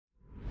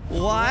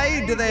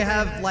Why do they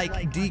have,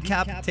 like,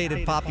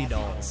 decapitated Poppy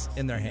dolls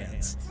in their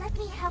hands? Let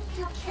me help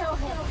you kill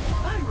him.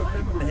 I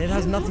remember It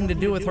has nothing to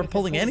do with her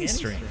pulling any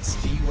strings.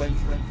 she went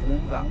through all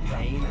that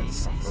pain and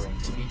suffering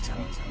to be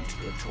turned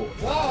into a toy.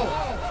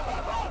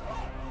 Whoa!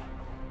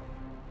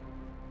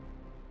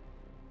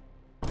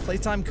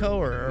 Playtime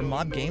Co. or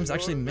Mob Games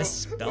actually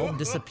misspelled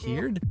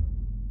disappeared?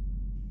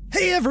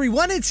 Hey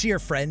everyone, it's your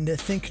friend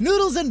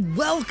Thinknoodles, and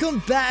welcome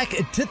back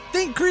to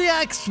Think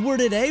Reacts, where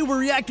today we're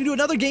reacting to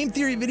another game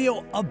theory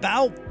video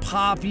about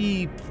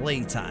Poppy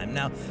Playtime.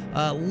 Now,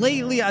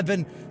 lately I've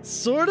been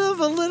sort of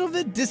a little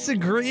bit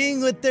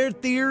disagreeing with their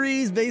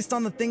theories based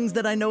on the things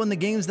that I know in the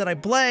games that I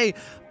play,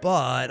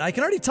 but I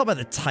can already tell by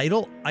the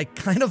title, I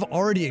kind of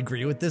already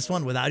agree with this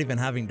one without even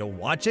having to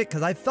watch it,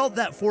 because I felt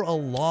that for a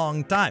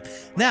long time.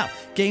 Now,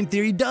 game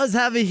theory does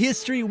have a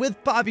history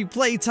with Poppy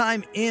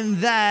Playtime in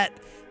that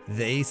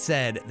they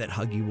said that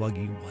Huggy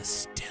Wuggy was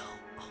still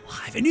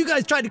alive. And you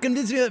guys tried to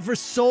convince me of it for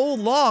so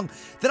long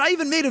that I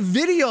even made a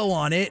video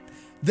on it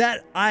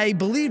that I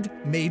believed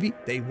maybe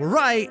they were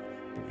right.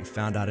 But we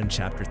found out in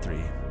Chapter 3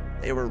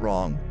 they were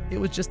wrong. It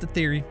was just a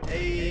theory.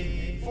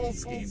 A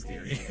false game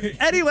theory.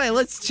 Anyway,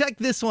 let's check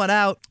this one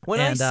out.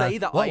 When I say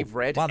that I've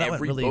read that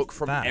every really book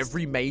from fast.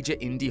 every major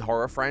indie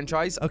horror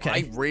franchise, Okay.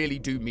 I really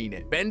do mean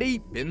it. Bendy,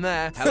 been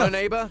there. Hello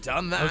Neighbor,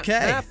 done that. Okay.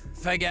 FNAF,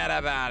 forget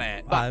about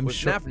it. But I'm with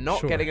sure- FNAF not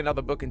sure. getting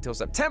another book until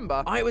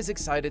September, I was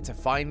excited to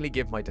finally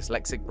give my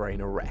dyslexic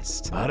brain a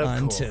rest. But of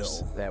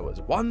course, there was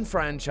one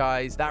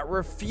franchise that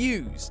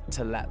refused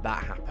to let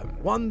that happen.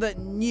 One that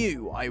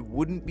knew I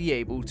wouldn't be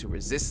able to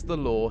resist the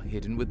lore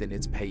hidden within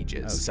its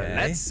pages. So Okay.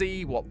 let's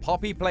see what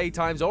Poppy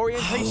Playtime's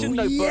orientation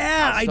notebook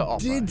yeah, has to I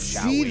offer, did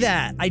shall see we?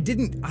 that. I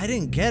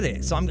didn't get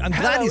it. So I'm glad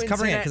Hello, he's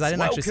covering it because I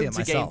didn't actually see it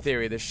Welcome to Game myself.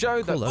 Theory, the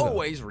show that Cool logo.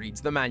 always reads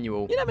the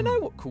manual. You never know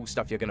what cool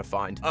stuff you're going to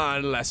find.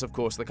 Unless, of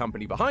course, the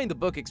company behind the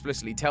book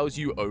explicitly tells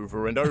you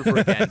over and over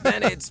again.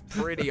 Then it's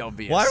pretty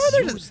obvious. Why were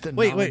there Use the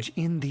wait, knowledge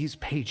in these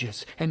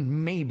pages,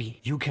 and maybe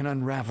you can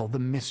unravel the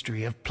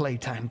mystery of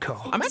Playtime Co.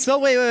 So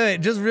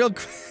wait, just real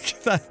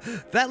quick,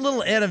 that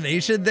little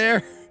animation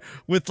there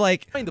with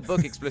like, Behind the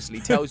book explicitly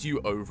tells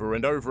you over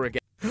and over again.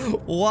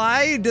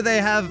 why do they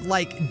have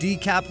like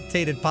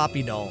decapitated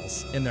Poppy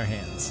dolls in their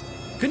hands?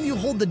 Couldn't you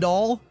hold the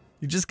doll?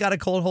 You just gotta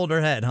cold hold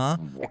her head, huh?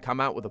 Come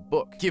out with a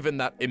book, given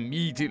that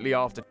immediately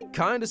after.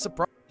 Kind of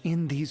surprised.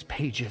 In these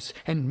pages,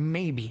 and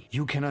maybe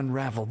you can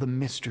unravel the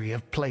mystery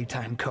of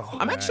Playtime Co.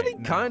 I'm actually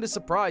kind of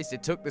surprised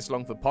it took this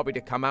long for Poppy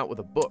to come out with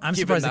a book. I'm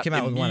given surprised they that came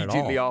out with one at all.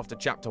 Immediately after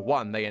Chapter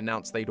 1, they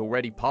announced they'd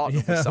already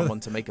partnered with someone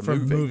to make a For a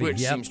movie, movie,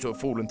 which yep. seems to have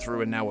fallen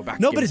through, and now we're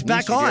back. No, again but with it's new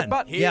back studios. on.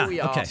 But here Yeah, we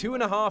are, okay.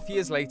 2.5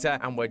 years later,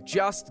 and we're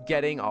just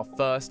getting our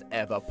first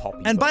ever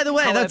Poppy. And book. by the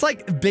way, However, that's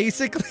like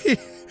basically,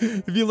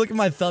 if you look at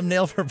my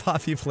thumbnail for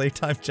Poppy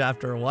Playtime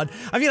Chapter 1,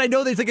 I mean, I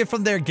know they took it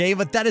from their game,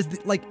 but that is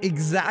like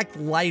exact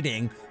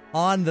lighting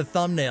on the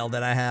thumbnail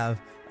that I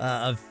have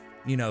of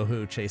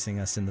you-know-who chasing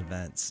us in the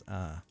vents.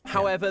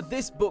 However,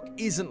 this book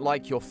isn't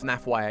like your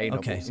FNAF YA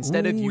novels. Okay.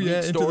 Instead of Ooh, unique yeah,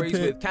 into the stories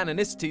pit. with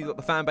canonicity that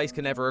the fanbase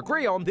can never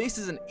agree on, this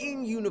is an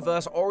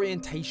in-universe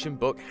orientation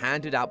book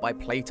handed out by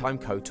Playtime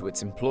Co. to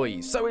its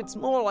employees. So it's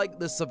more like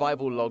the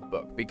survival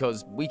logbook,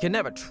 because we can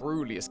never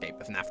truly escape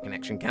the FNAF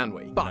connection, can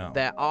we? But No.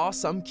 there are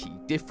some key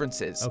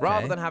differences. Okay.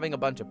 Rather than having a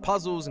bunch of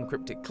puzzles and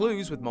cryptic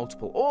clues with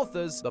multiple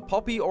authors, the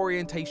Poppy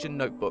orientation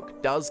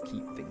notebook does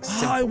keep things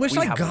simple. I wish we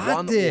I have got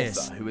one this.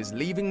 author who is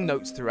leaving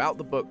notes throughout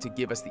the book to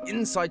give us the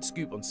inside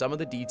scoop on some of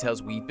the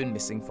details we've been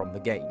missing from the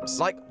games.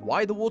 Like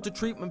why the water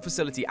treatment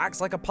facility acts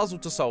like a puzzle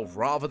to solve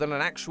rather than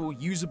an actual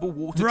usable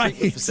water Right.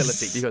 treatment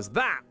facility. Because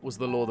that was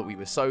the lore that we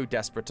were so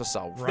desperate to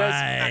solve. There's Right,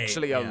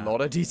 actually a yeah.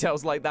 lot of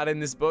details like that in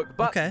this book,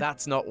 but Okay.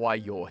 that's not why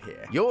you're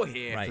here. You're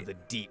here Right. for the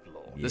deep lore.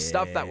 The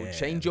stuff that will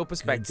change your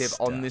perspective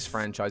on this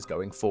franchise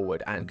going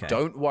forward. And Okay.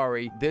 don't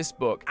worry, this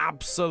book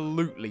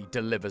absolutely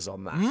delivers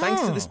on that.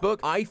 Thanks to this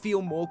book, I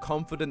feel more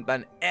confident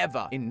than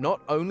ever in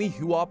not only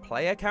who our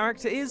player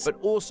character is, but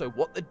also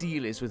what the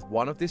deal is with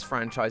one of this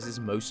franchise's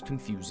most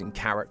confusing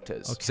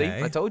characters. See,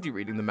 Okay. I told you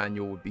reading the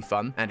manual would be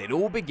fun, and it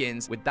all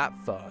begins with that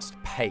first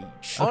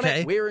page. On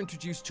Okay. it, we're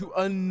introduced to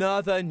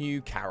another new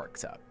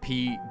character,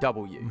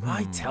 PW.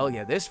 I tell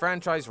you, this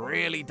franchise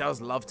really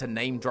does love to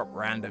name drop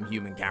random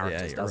human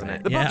characters, you're doesn't right.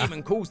 it? The Yeah. book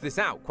even calls this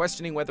out,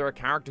 questioning whether a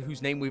character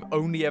whose name we've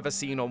only ever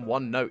seen on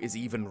one note is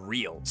even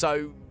real.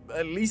 So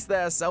at least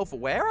they're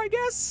self-aware, I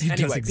guess? It does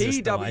Anyway,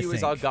 exist, though, I PW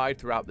is our think. guide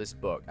throughout this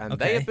book, and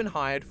they Okay. have been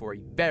hired for a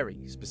very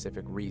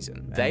specific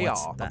reason. They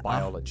what's are a that?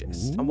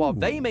 biologist. And while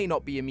they may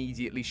not be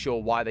immediately sure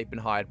why they've been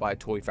hired by a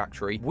toy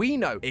factory, we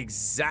know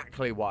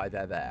exactly why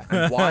they're there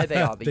and why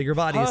they are the Bigger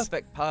bodies.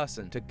 perfect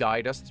person to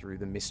guide us through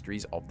the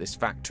mysteries of this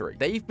factory.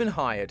 They've been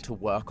hired to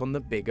work on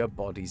the Bigger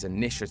Bodies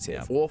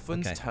Initiative.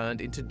 Orphans okay.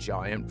 turned into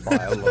giant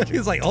biological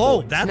He's like,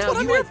 oh, toys. that's now, what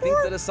I'm you here might think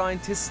for? that a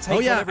scientist's take Oh,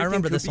 yeah, on I everything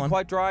remember could this be one.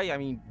 quite dry. I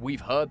mean,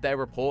 we've heard their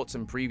reports reports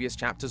in previous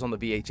chapters on the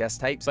VHS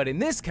tapes, but in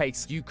this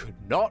case, you could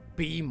not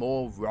be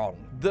more wrong.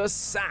 The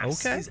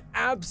sass is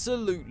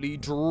absolutely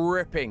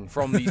dripping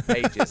from these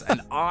pages,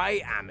 and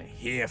I am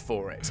here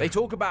for it. They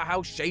talk about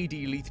how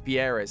shady Leith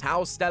Pierre is,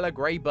 how Stella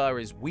Greyburr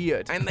is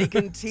weird, and they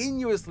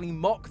continuously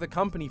mock the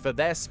company for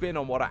their spin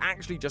on what are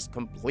actually just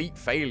complete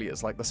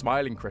failures like the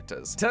Smiling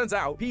Critters. Turns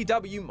out,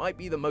 PW might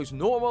be the most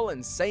normal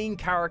and sane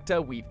character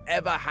we've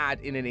ever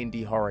had in an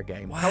indie horror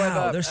game. Wow,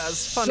 However, there's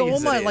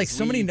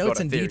so many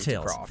notes and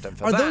details.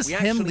 Are those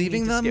him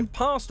leaving them? Skip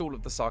past all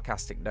of the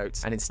sarcastic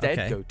notes and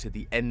instead go to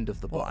the end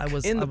of the book.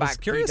 Well, in the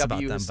back,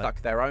 PW has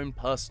stuck their own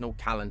personal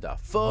calendar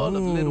full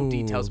of little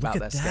details about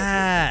their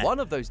schedule. One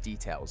of those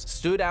details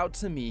stood out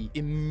to me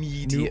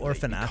immediately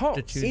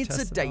because it's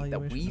a date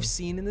that we've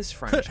seen in this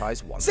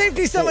franchise once.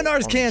 Safety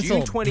seminars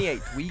canceled. On June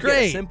 28th, we get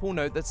a simple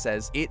note that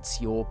says, "It's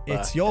your birthday."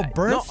 It's your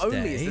birthday. Not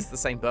only is this the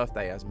same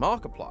birthday as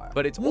Markiplier,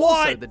 but it's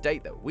also the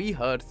date that we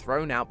heard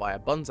thrown out by a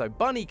Bunzo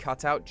Bunny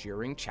cutout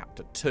during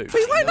Chapter 2.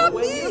 Wait, why not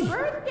me?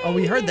 Oh,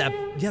 we heard that.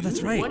 Yeah,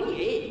 that's right.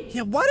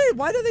 Yeah, why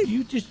do they?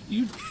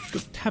 You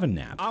have a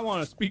nap. I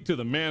want to speak to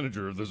the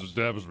manager of this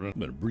establishment. I'm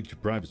gonna breach your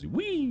privacy.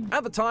 Whee!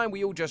 At the time,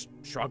 we all just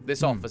shrugged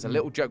this off as a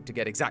little joke to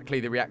get exactly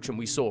the reaction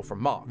we saw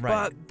from Mark.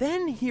 But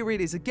then here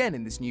it is again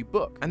in this new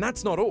book. And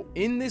that's not all.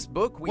 In this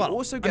book, we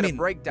also get a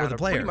breakdown of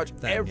pretty much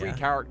every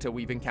character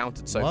we've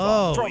encountered so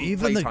far, from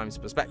Playtime's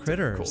perspective,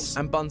 of course.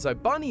 And Bunzo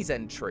Bunny's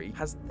entry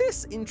has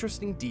this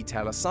interesting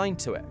detail assigned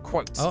to it.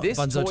 Quote, this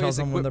Bunzo toy tells is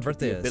them when their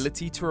equipped with birthday the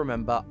ability to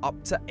remember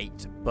up to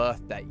 8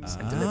 birthdays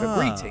and deliver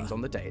greetings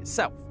on the day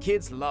itself.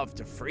 Kids love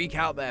to freak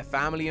out their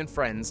family and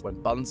friends when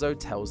Bunzo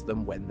tells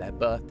them when their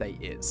birthday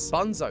is.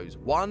 Bunzo's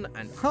one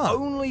and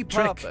only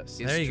purpose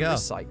is to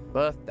recite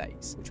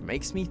birthdays, which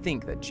makes me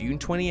think that June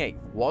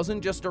 28th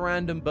wasn't just a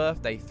random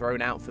birthday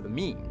thrown out for the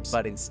memes,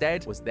 but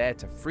instead was there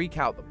to freak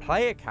out the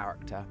player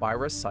character by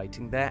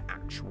reciting their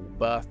actual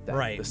birthday.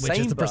 Right, the which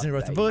same is the person who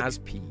wrote the book. As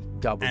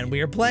PW. And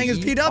we are playing as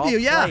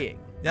PW,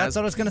 that's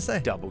what I was gonna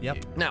say.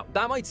 Yep. Now,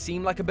 that might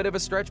seem like a bit of a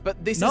stretch,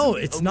 but this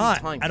isn't the only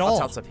time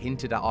cutouts have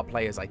hinted at our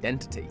player's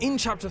identity. In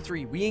Chapter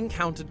 3, we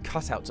encountered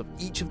cutouts of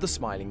each of the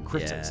Smiling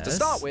Critters. To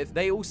start with,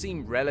 they all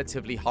seem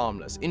relatively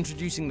harmless,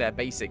 introducing their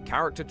basic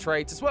character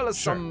traits as well as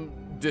some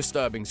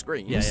disturbing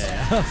screams.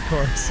 Yeah, of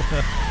course.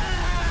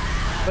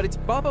 But it's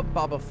Bubba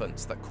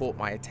Bubbafunt's that caught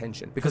my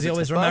attention because he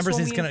always remembers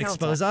he's going to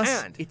expose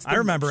us. And it's I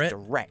remember it.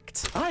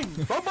 Direct. I'm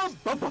Bubba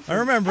Bubbafunt. I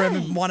remember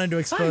him wanting to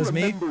expose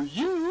me. I remember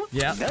you.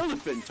 Yeah.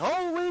 Elephant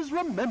always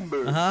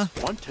remembers.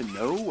 Want to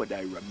know what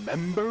I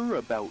remember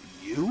about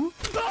you?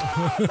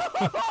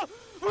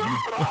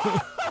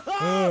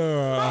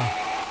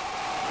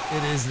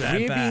 It is that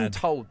We're bad. being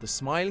told the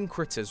Smiling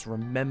Critters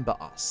remember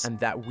us and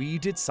that we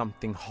did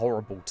something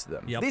horrible to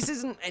them. This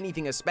isn't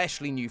anything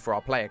especially new for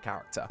our player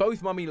character.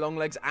 Both Mummy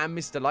Longlegs and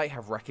Mr. Light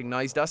have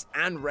recognized us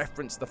and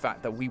referenced the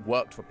fact that we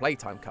worked for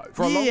Playtime Co.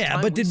 For a long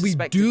time, but did we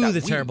do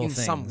the terrible in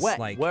things? some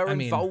way were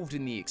involved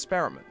in the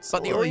experiments.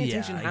 But the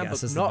Orientation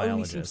Handbook not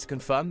only seems to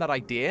confirm that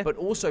idea, but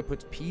also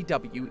puts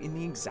PW in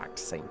the exact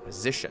same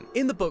position.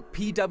 In the book,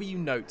 PW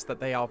notes that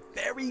they are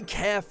very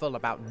careful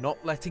about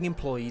not letting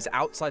employees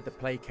outside the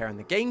play care and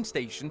the game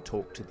station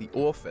talk to the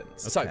orphans.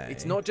 So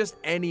it's not just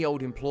any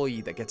old employee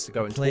that gets to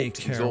go and talk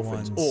to these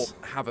orphans or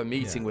have a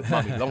meeting with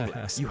Mummy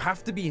Longlegs. You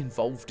have to be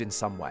involved in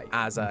some way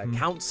as a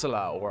counselor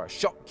or a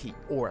shopkeep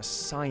or a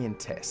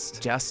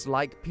scientist, just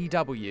like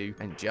PW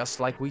and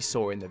just like we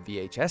saw in the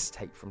VHS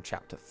tape from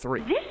Chapter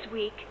 3. This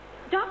week,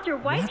 Dr.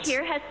 White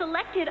here has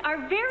selected our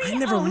very I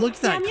never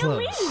looked that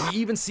close. We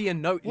even see a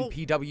note in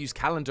PW's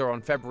calendar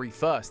on February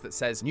 1st that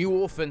says, new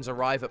orphans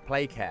arrive at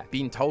Playcare,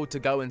 being told to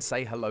go and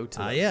say hello to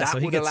them. Yeah, that so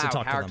he would gets allow to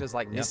talk characters to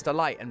them. like Mr.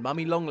 Light and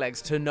Mummy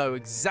Longlegs to know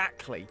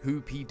exactly who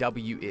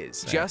PW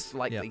is, just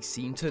like they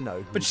seem to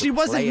know who But she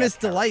wasn't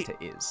Mr. Light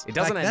is. It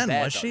doesn't end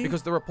there, though,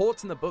 because the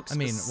reports in the book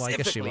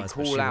specifically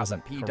call out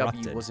that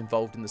PW was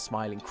involved in the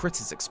Smiling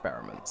Critters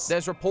experiments.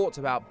 There's reports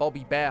about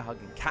Bobby Bearhug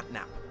and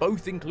Catnap,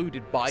 both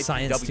included by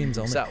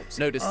PW themselves.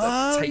 Notice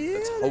the tape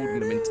that's holding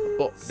them into the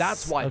book.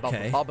 That's why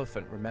Bubba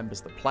Bubbafunt remembers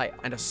the player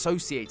and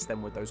associates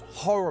them with those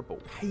horrible,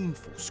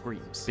 painful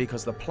screams,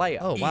 because the player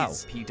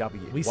is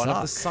PW, one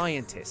of the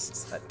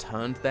scientists that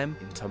turned them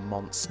into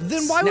monsters.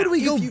 Then why would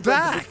we go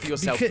back? For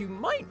yourself, you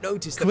might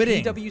notice that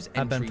PW's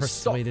entry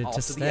stopped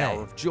after the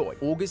Hour of Joy,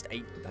 August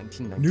 8th,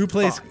 1995. New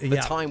place, the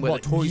time where the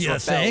toys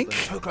rebelled and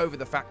took over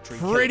the factory.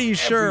 Pretty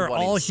sure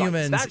all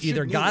humans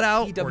either got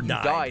out or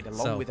died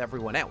along with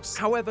everyone else.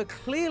 However,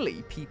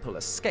 clearly people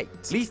escaped.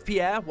 Leith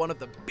Pierre, one of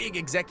the big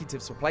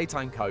executives for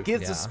Playtime Co.,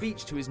 gives a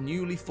speech to his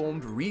newly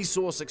formed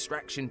resource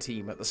extraction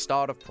team at the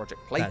start of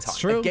Project Playtime. That's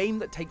true. A game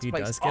that takes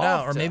place get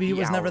out, or maybe he the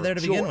was never Hour there of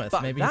to begin Joy. with.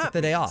 But Maybe he took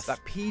the day off.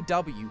 That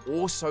PW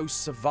also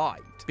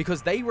survived,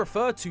 because they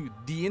refer to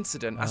the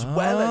incident as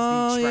well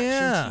as the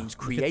extraction team's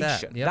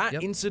creation.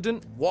 That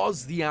incident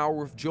was the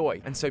Hour of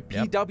Joy, and so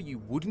PW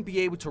wouldn't be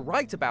able to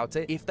write about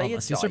it if they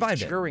had died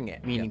during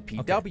it, meaning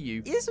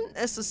PW isn't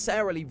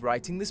necessarily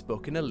writing this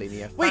book in a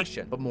linear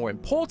fashion, but more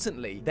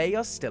importantly, they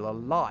are still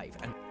alive.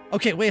 And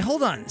okay, wait,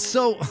 hold on.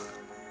 So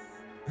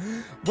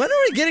When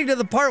are we getting to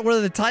the part where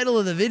the title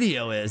of the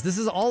video is? This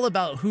is all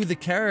about who the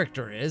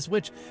character is,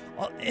 which,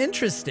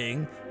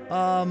 interesting.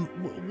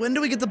 When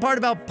do we get the part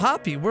about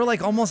Poppy? We're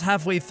like almost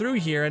halfway through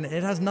here, and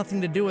it has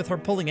nothing to do with her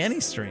pulling any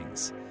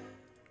strings.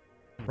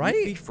 Right?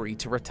 Be free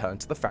to return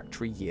to the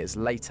factory years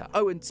later.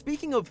 Oh, and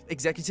speaking of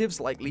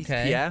executives like Leith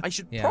Pierre, I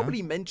should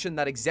probably mention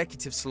that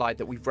executive slide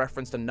that we've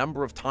referenced a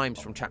number of times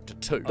from Chapter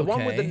 2. The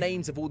one with the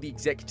names of all the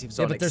executives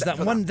on it. But there's that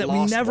one that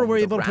we never were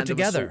able to put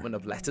together. Assortment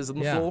of letters on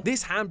the floor.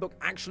 This handbook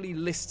actually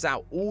lists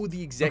out all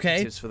the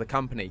executives for the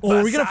company. Oh,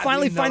 are we gonna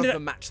finally find it? None of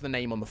them match the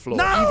name on the floor.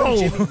 No!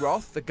 Even Jimmy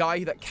Roth, the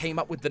guy that came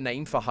up with the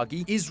name for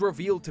Huggy, is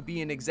revealed to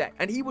be an exec,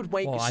 and he would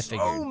make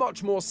so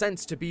much more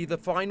sense to be the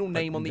final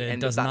name on the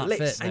end of that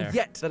list. And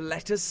yet the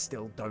letters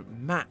still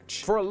don't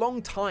match. For a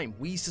long time,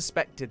 we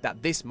suspected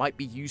that this might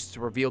be used to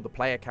reveal the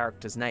player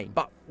character's name,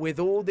 but with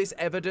all this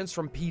evidence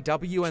from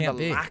PW and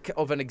the lack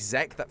of an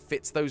exec that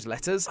fits those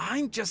letters,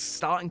 I'm just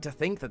starting to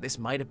think that this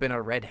might have been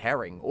a red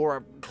herring or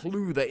a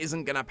clue that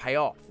isn't gonna pay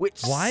off.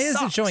 Which why is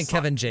it showing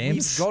Kevin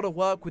James? We've got to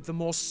work with the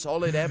more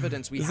solid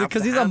evidence we have. Is it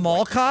because he's a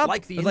mall cop?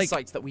 Like the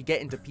insights that we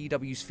get into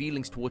PW's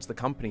feelings towards the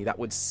company that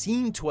would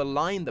seem to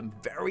align them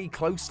very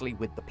closely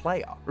with the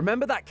player.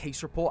 Remember that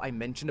case report I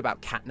mentioned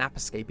about Catnap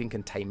escaping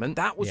containment?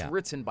 That was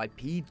written by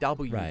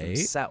PW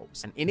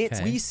themselves, and in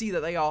it we see that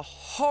they are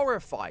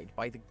horrified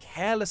by the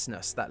carelessness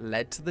that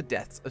led to the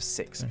deaths of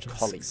 6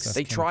 colleagues.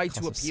 They tried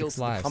to appeal to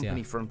the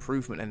company for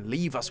improvement and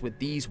leave us with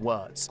these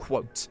words,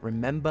 quote,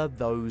 "Remember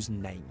those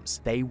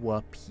names. They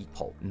were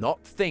people,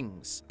 not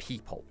things.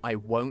 People. I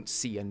won't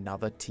see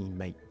another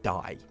teammate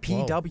die."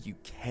 PW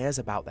cares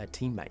about their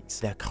teammates,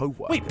 their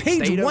co-workers. Wait,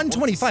 page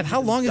 125.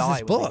 How long is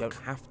this book? They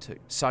don't have to.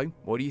 So,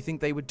 what do you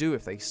think they would do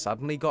if they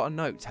suddenly got a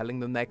note telling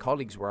them their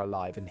colleagues were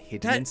alive and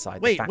hidden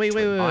inside the factory?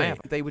 Wait.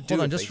 They would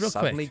do if they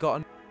suddenly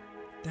got a...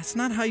 That's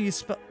not how you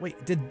spell... Wait,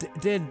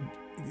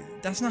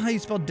 that's not how you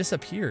spell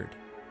disappeared.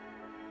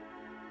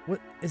 What,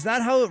 is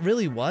that how it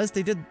really was?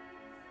 They did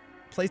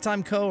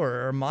Playtime Co.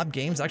 or Mob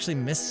Games actually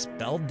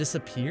misspelled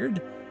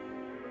disappeared?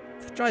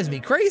 That drives me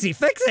crazy.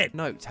 Fix it!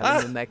 No,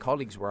 telling them their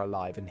colleagues were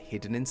alive and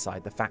hidden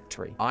inside the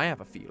factory. I have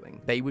a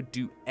feeling they would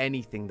do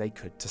anything they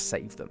could to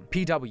save them.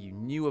 PW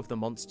knew of the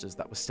monsters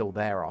that were still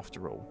there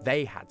after all.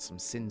 They had some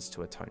sins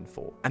to atone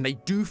for, and they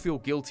do feel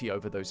guilty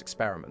over those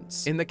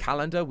experiments. In the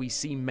calendar, we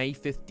see May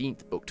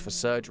 15th booked for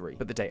surgery,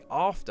 but the day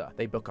after,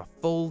 they book a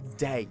full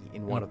day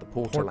in one of the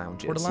porter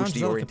lounges, which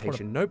the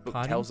orientation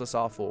notebook tells us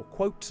are for,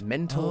 quote,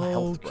 mental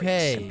health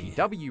breaks. And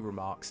PW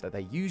remarks that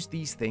they use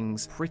these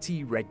things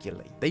pretty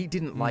regularly. They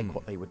didn't like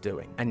what they were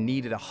doing and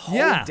needed a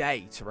whole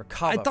day to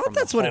recover. I thought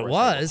that's what it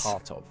was.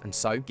 Part of. And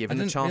so, given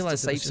the chance to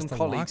save some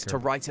colleagues to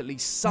write at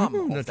least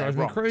some of their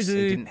wrongs,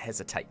 they didn't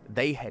hesitate.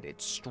 They headed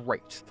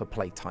straight for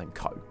Playtime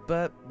Co.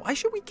 But why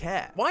should we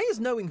care? Why is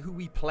knowing who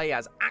we play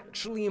as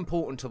actually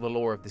important to the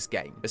lore of this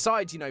game?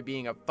 Besides, you know,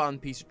 being a fun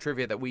piece of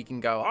trivia that we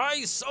can go,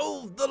 I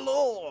solved the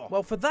lore!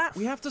 Well, for that,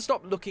 we have to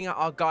stop looking at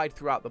our guide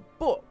throughout the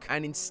book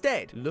and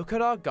instead look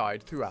at our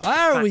guide throughout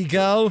There we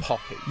go.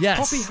 Poppy. Yes.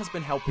 Poppy has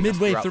been helping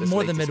midway us through,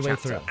 more than midway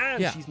through.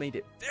 And she's made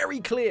it very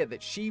clear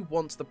that she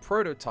wants the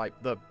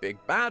prototype, the big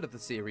bad of the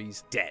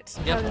series, dead.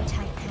 Prototype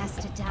has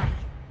to die.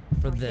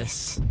 For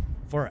this.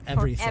 For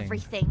everything. For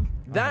everything.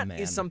 That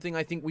is something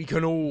I think we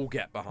can all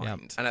get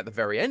behind. And at the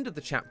very end of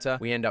the chapter,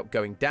 we end up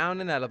going down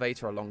an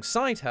elevator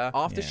alongside her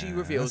after she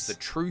reveals the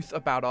truth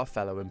about our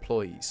fellow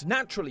employees.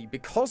 Naturally,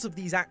 because of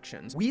these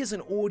actions, we as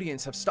an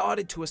audience have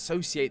started to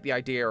associate the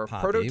idea of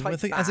Poppy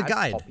prototype bad, as a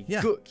guide. Poppy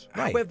good.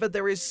 However,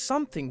 there is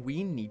something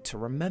we need to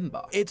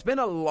remember. It's been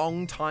a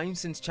long time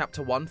since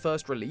Chapter 1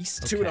 first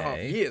released,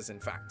 2.5 years in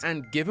fact.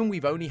 And given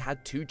we've only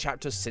had 2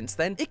 chapters since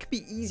then, it can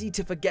be easy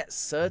to forget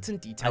certain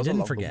details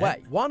along the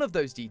way. One of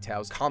those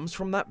details comes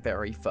from that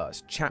very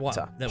first chapter.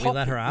 What? That we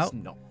let her out? Poppy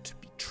is not to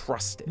be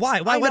trusted.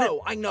 Why?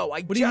 I know.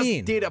 I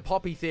just did a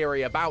Poppy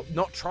theory about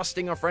not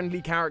trusting a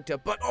friendly character,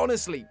 but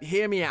honestly,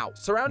 hear me out.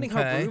 Surrounding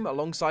her room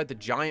alongside the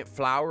giant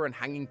flower and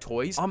hanging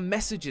toys are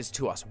messages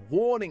to us,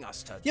 warning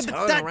us to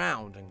turn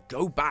around and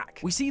go back.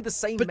 We see the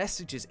same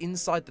messages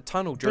inside the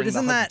tunnel during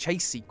the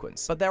chase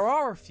sequence, but there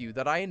are a few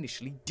that I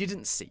initially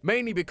didn't see,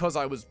 mainly because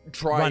I was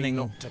trying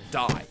not to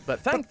die.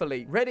 But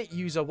thankfully, Reddit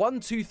user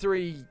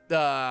 123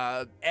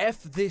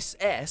 F this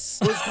S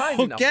was kind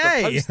enough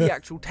to post the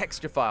actual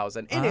texture files,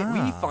 and in it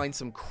we find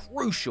some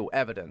crucial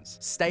evidence.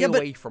 Stay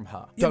away from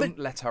her. Don't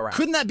let her out.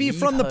 Couldn't that be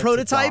from the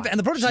prototype? And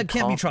the prototype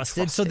can't be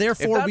trusted, so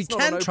therefore we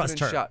can trust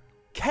her.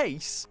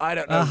 Case, I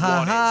don't know what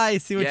I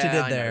see what you did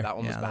there. I know, that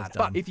one was bad.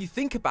 But if you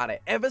think about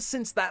it, ever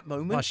since that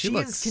moment, she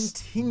has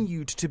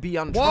continued to be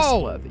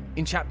untrustworthy.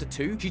 In Chapter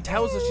 2, she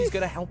tells us she's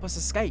going to help us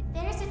escape.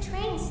 There's a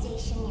train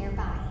station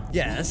nearby.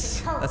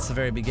 Yes, that's the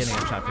very beginning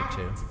of Chapter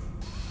 2.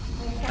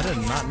 I did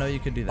not know you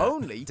could do that.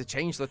 Only to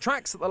change the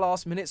tracks at the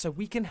last minute so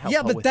we can help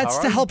her but with that's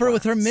her to own help her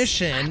with her I'm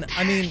mission.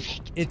 I mean,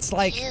 perfect it's for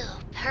like you.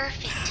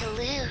 Perfect to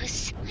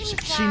lose. I'm she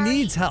sorry.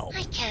 needs help.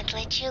 I can't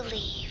let you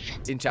leave.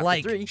 right. In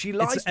chapter 3, she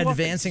lies it's to our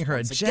advancing her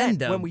faces once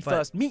agenda. again. When we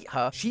first meet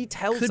her, she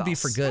tells us. Could be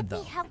for good, though.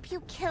 Let me help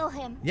you kill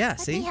him. Yeah,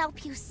 see? Let me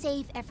help you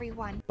save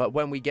everyone. But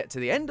when we get to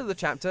the end of the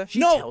chapter, she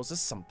tells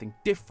us something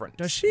different.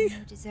 Does she?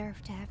 You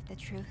deserve to have the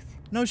truth.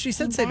 No, she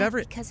said save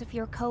everyone. Because of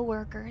your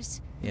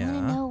co-workers. Yeah. I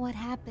want to know what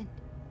happened.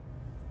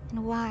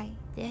 And why.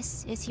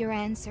 This is your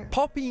answer.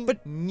 Poppy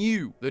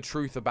knew the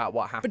truth about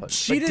what happened, but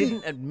she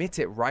didn't admit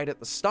it right at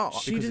the start.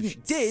 Because if she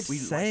did, we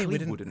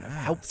likely wouldn't have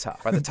helped her.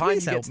 By the time you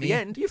get to the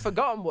end, you've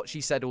forgotten what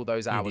she said all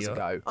those hours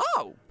ago.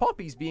 Oh,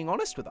 Poppy's being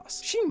honest with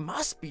us. She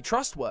must be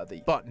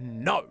trustworthy. But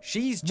no,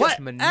 she's just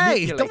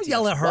manipulating Hey, don't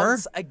yell at her.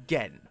 once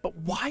again. But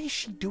why is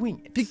she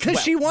doing it?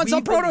 Because she wants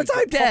a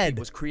prototype dead. Poppy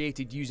was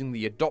created using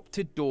the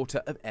adopted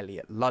daughter of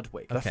Elliot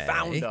Ludwig, the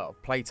founder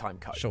of Playtime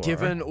Co. Sure.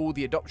 Given all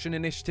the adoption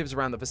initiatives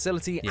around the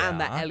facility and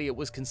that Elliot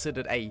was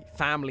considered a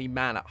family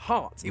man at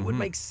heart, it would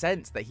make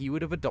sense that he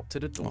would have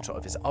adopted a daughter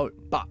of his own.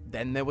 But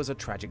then there was a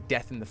tragic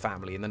death in the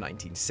family in the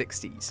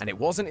 1960s, and it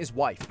wasn't his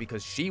wife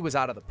because she was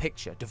out of the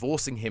picture,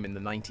 divorcing him in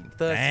the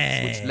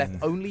 1930s, which left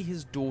only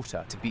his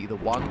daughter to be the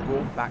one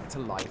brought back to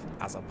life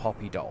as a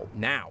Poppy doll.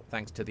 Now,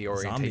 thanks to the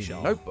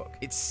orientation notebook,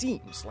 it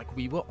seems like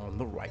we were on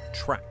the right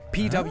track.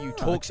 PW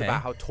talks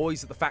about how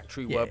toys at the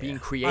factory were being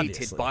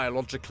created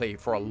biologically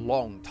for a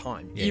long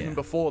time, even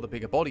before the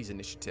Bigger Bodies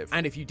initiative.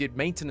 And if you did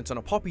maintenance on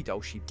a Poppy doll,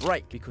 she'd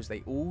break because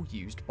they all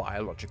used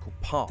biological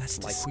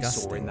parts, like we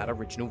saw in that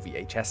original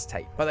VHS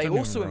tape. But they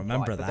also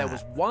implied that there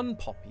was one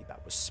Poppy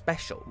that was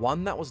special,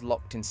 one that was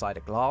locked inside a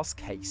glass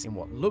case in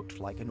what looked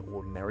like an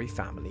ordinary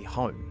family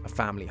home. A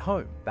family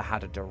home that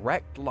had a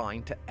direct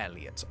line to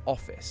Elliot's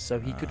office, so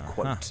he could,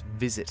 quote,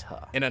 visit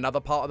her. In another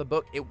part of the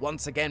book, it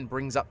once again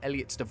brings up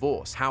Elliot's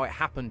divorce, how it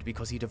happened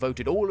because he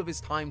devoted all of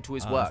his time to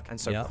his work, and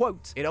so,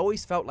 quote, it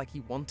always felt like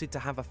he wanted to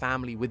have a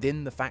family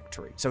within the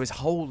factory, so his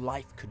whole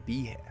life could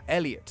be here.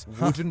 Elliot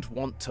wouldn't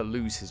want to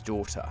lose his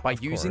daughter. By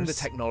using the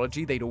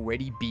technology they'd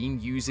already been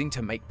using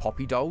to make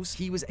Poppy dolls,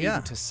 he was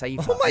able to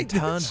save her and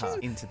turn her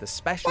into the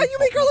special Why you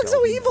make her look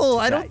so evil?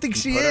 I don't today. think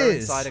she put her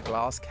is. inside a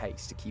glass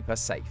case to keep her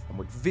safe and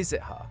would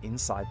visit her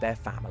inside their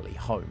family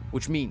home.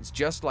 Which means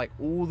just like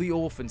all the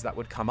orphans that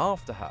would come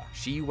after her,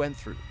 she went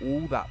through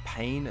all that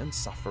pain and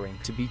suffering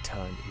to be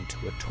turned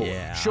into a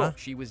toy. Sure,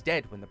 she was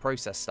dead when the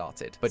process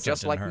started, but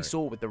just like we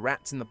saw with the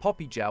rats in the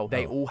Poppy gel,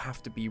 they all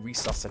have to be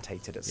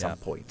resuscitated at some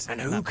point. And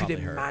who could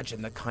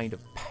imagine the kind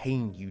of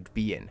pain you'd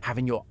be in,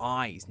 having your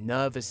eyes,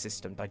 nervous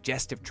system,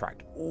 digestive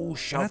tract all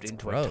shoved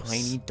into a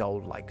tiny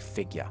doll-like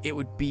figure? It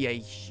would be a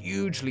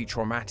hugely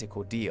traumatic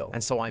ordeal,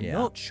 and so I'm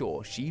not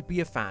sure she'd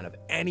be a fan of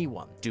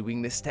anyone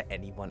doing this to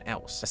anyone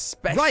else,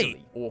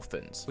 especially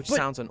orphans, which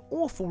sounds an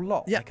awful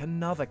lot like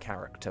another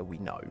character we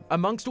know.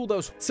 Amongst all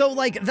those... So,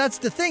 like, that's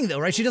the thing, though,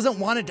 right? She doesn't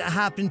want it to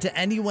happen to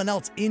anyone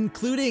else,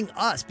 including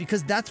us,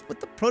 because that's what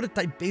the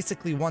prototype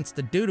basically wants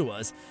to do to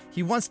us.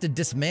 He wants to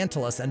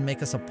dismantle us and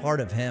make us a part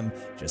of him,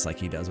 just like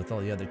he does with all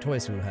the other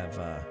toys who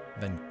have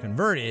been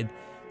converted.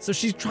 So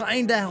she's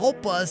trying to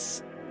help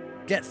us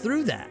get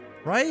through that,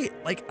 right?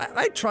 Like,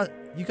 I trust...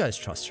 You guys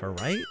trust her,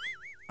 right?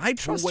 I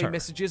trust her.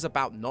 Messages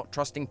about not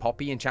trusting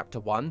Poppy in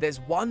chapter 1. There's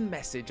one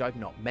message I've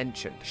not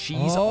mentioned.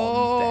 She's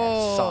on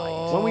their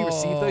side. When we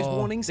receive those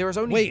warnings, there is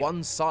only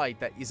one side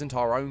that isn't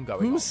our own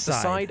going on. The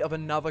side of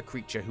another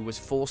creature who was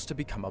forced to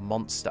become a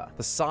monster.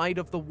 The side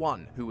of the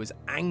one who was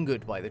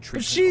angered by the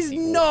treatment of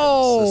the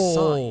orphans.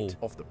 The side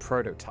of the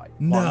prototype.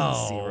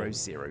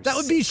 1006. That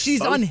would be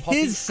she's on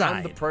his side.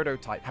 And the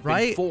prototype have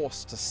been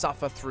forced to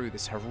suffer through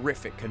this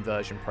horrific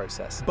conversion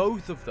process.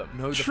 Both of them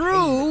know the pain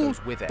that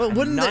goes with it. But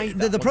wouldn't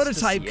the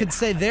prototype could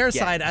say their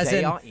side as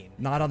in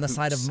not on the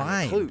side of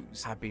mine.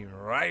 Clues have been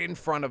right in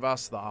front of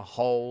us the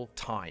whole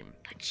time.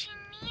 But she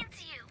needs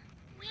you.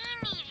 We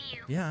need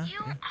you. Yeah. You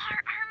are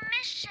our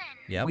mission.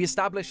 Yep. We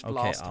established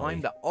last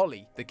time that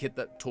Ollie, the kid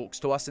that talks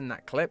to us in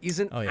that clip,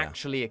 isn't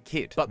actually a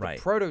kid, but the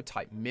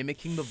prototype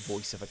mimicking the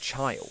voice of a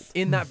child.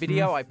 In that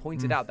video, I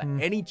pointed out that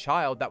any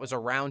child that was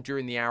around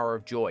during the Hour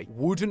of Joy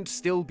wouldn't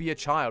still be a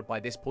child by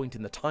this point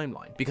in the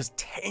timeline, because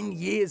 10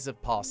 years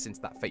have passed since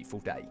that fateful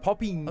day.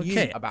 Poppy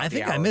knew about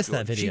the Hour I missed of Joy.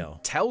 that video.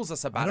 She tells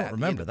us about it at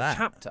the end of the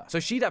chapter, so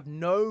she'd have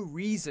no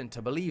reason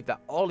to believe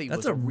that Ollie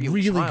was a real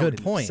child in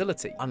the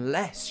facility,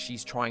 unless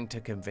she's trying to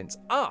convince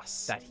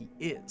us that he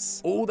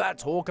is. All that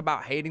talk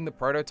about hating the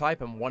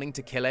prototype and wanting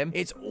to kill him,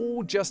 it's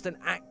all just an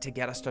act to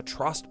get us to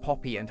trust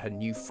Poppy and her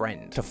new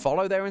friend, to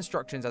follow their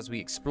instructions as we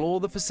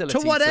explore the facility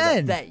so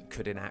that they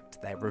could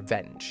enact their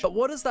revenge. But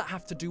what does that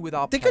have to do with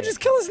our plan? They could just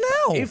kill us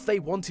now! If they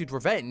wanted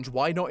revenge,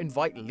 why not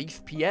invite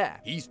Leaf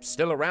Pierre? He's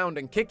still around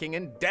and kicking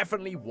and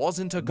definitely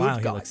wasn't a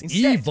good guy. Instead,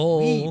 evil.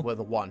 We were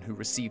the one who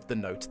received the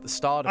note at the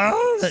start of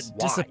that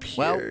disappeared.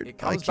 Well, it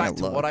comes back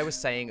to what I was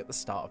saying at the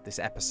start of this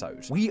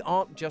episode. We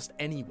aren't just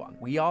anyone.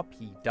 We are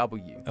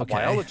PW, a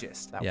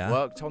biologist that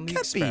worked on the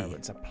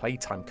experiments at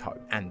Playtime Co.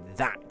 And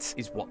that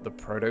is what the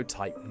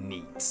prototype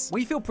needs.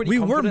 We feel pretty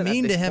confident were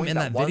mean at this to him point in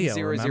that video,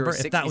 remember?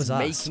 If that was us.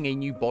 Making a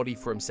new body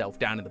for himself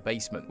down in the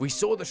basement. We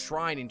saw the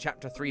shrine in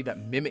chapter 3 that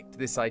mimicked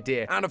this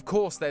idea. And of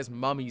course, there's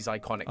Mummy's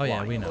iconic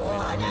line. We know.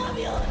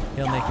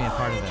 He'll make me a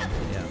part of him.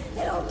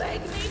 He'll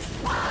make me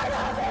part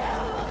of him.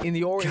 In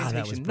the that was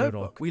orientation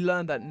brutal. notebook, we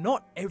learned that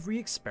not every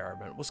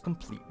experiment was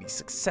completely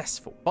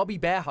successful. Bobby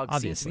Bearhug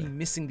seems to be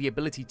missing the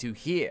ability to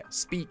hear,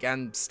 speak,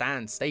 and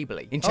stand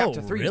stably. In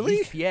Chapter 3,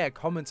 really? Pierre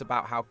comments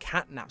about how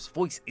Catnap's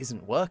voice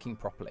isn't working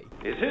properly.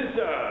 Is his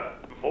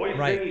voice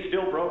thingy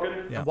still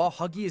broken? And while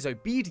Huggy is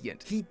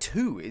obedient, he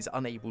too is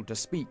unable to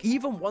speak.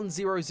 Even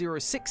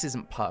 1006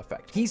 isn't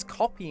perfect. He's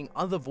copying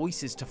other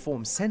voices to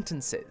form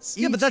sentences.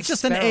 Yeah, but that's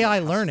just an AI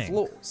learning.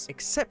 Flaws,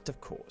 except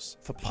of course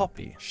for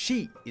Poppy.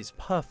 She is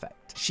perfect.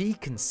 She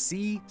can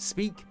see,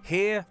 speak,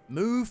 hear,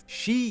 move.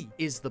 She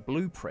is the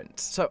blueprint.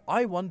 So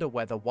I wonder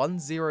whether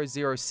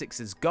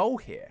 1006's goal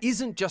here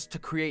isn't just to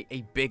create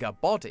a bigger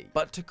body,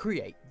 but to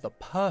create the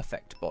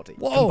perfect body.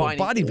 Whoa,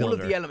 combining all of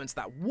the elements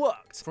that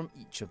worked from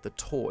each of the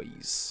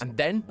toys. And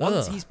then,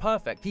 once he's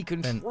perfect, he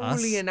can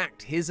truly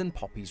enact his and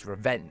Poppy's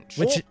revenge.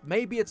 Or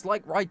maybe it's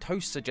like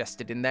Rytos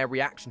suggested in their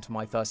reaction to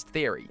my first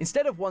theory.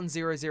 Instead of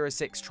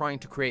 1006 trying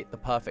to create the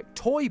perfect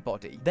toy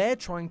body, they're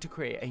trying to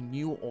create a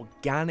new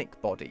organic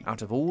body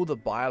out of all the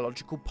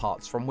biological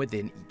parts from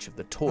within each of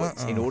the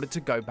toys in order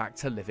to go back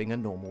to living a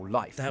normal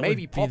life.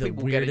 Maybe Poppy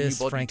will get a new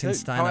body too.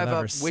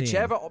 However,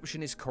 whichever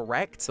option is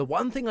correct, the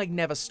one thing I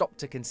never stopped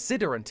to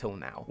consider until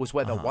now was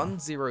whether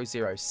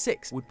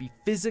 1006 would be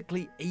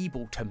physically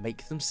able to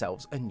make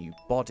themselves a new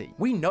body.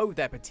 We know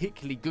they're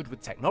particularly good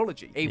with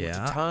technology, able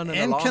to turn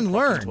an alarm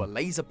clock into a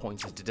laser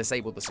pointer to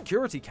disable the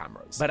security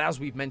cameras. But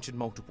as we've mentioned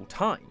multiple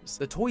times,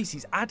 the toys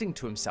he's adding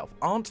to himself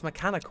aren't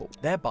mechanical,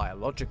 they're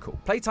biological.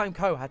 Playtime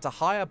Co. had to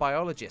hire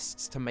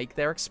biologists to make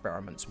their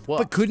experiments work.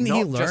 But couldn't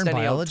he learn just any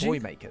biology? old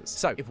toy makers.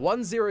 So if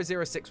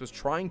 1006 was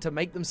trying to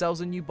make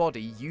themselves a new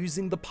body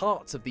using the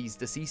parts of these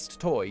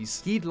deceased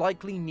toys, he'd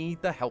likely need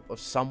the help of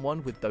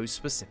someone with those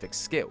specific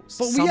skills.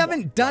 But we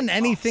haven't done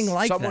anything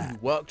like that. Someone who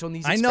worked on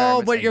these I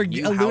experiments. know what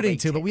you're alluding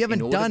to, but we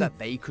haven't done that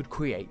they could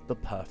create the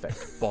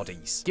perfect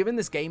bodies. Given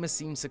this game has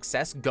seen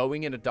success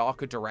going in a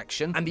darker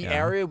direction, and the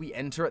area we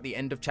enter at the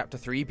end of Chapter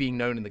 3 being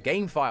known in the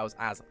game files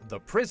as the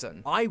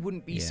prison, I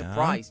wouldn't be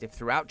surprised if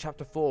throughout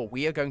Chapter 4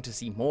 we are going to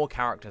see more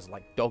characters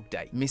like Dog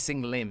Day,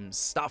 missing limbs,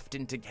 stuffed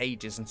into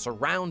cages, and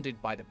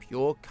surrounded by the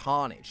pure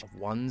carnage of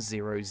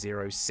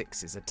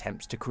 1006's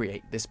attempts to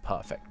create this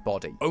perfect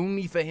body,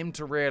 only for him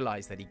to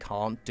realize that he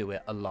can't do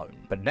it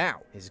alone. But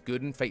now, his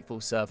good and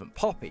faithful servant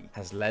Poppy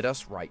has led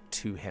us right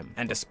to him.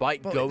 And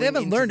despite going they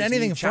haven't into learned this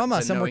anything new from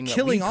us, chapter and we're knowing that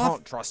killing we off.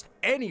 can't trust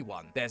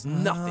anyone, there's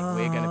nothing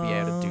we're going to be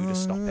able to do to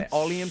stop it.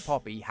 Ollie and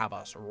Poppy have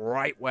us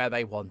right where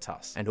they want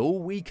us, and all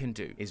we can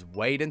do is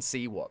wait and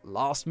see what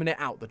last minute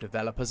out the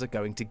developers are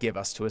going to give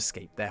us to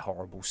escape their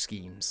horrible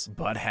schemes.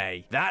 But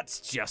hey, that's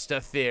just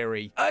a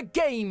theory. A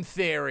game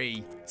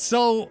theory!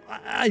 So,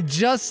 I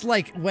just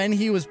like when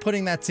he was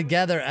putting that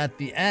together at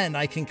the end,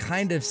 I can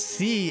kind of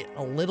see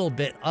a little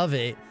bit of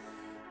it,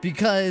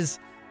 because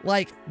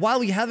like while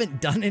we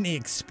haven't done any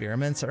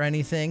experiments or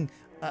anything,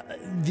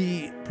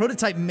 the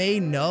prototype may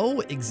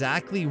know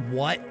exactly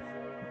what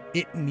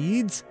it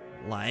needs,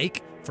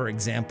 like for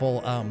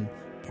example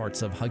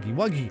parts of Huggy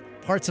Wuggy,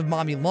 parts of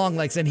Mommy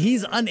Longlegs, and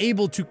he's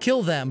unable to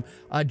kill them,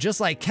 just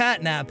like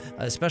Catnap,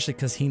 especially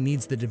because he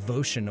needs the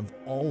devotion of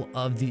all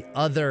of the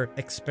other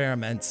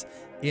experiments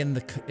in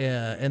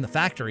the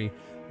factory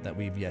that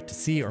we've yet to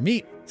see or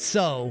meet.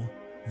 So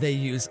they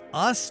use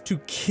us to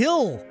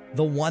kill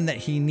the one that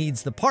he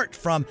needs the part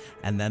from,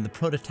 and then the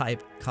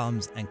prototype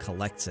comes and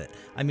collects it.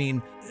 I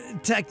mean,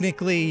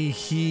 technically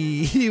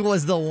he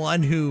was the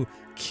one who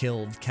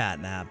killed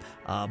Catnap,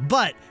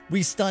 but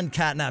we stunned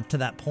Catnap to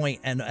that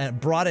point and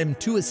brought him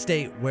to a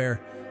state where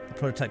the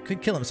prototype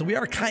could kill him. So we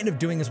are kind of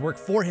doing his work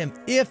for him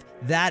if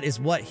that is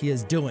what he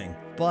is doing.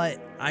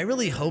 But I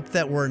really hope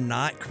that we're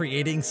not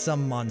creating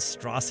some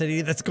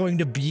monstrosity that's going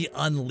to be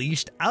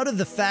unleashed out of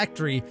the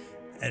factory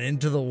and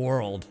into the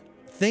world,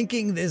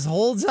 thinking this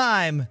whole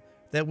time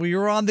that we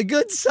were on the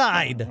good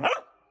side.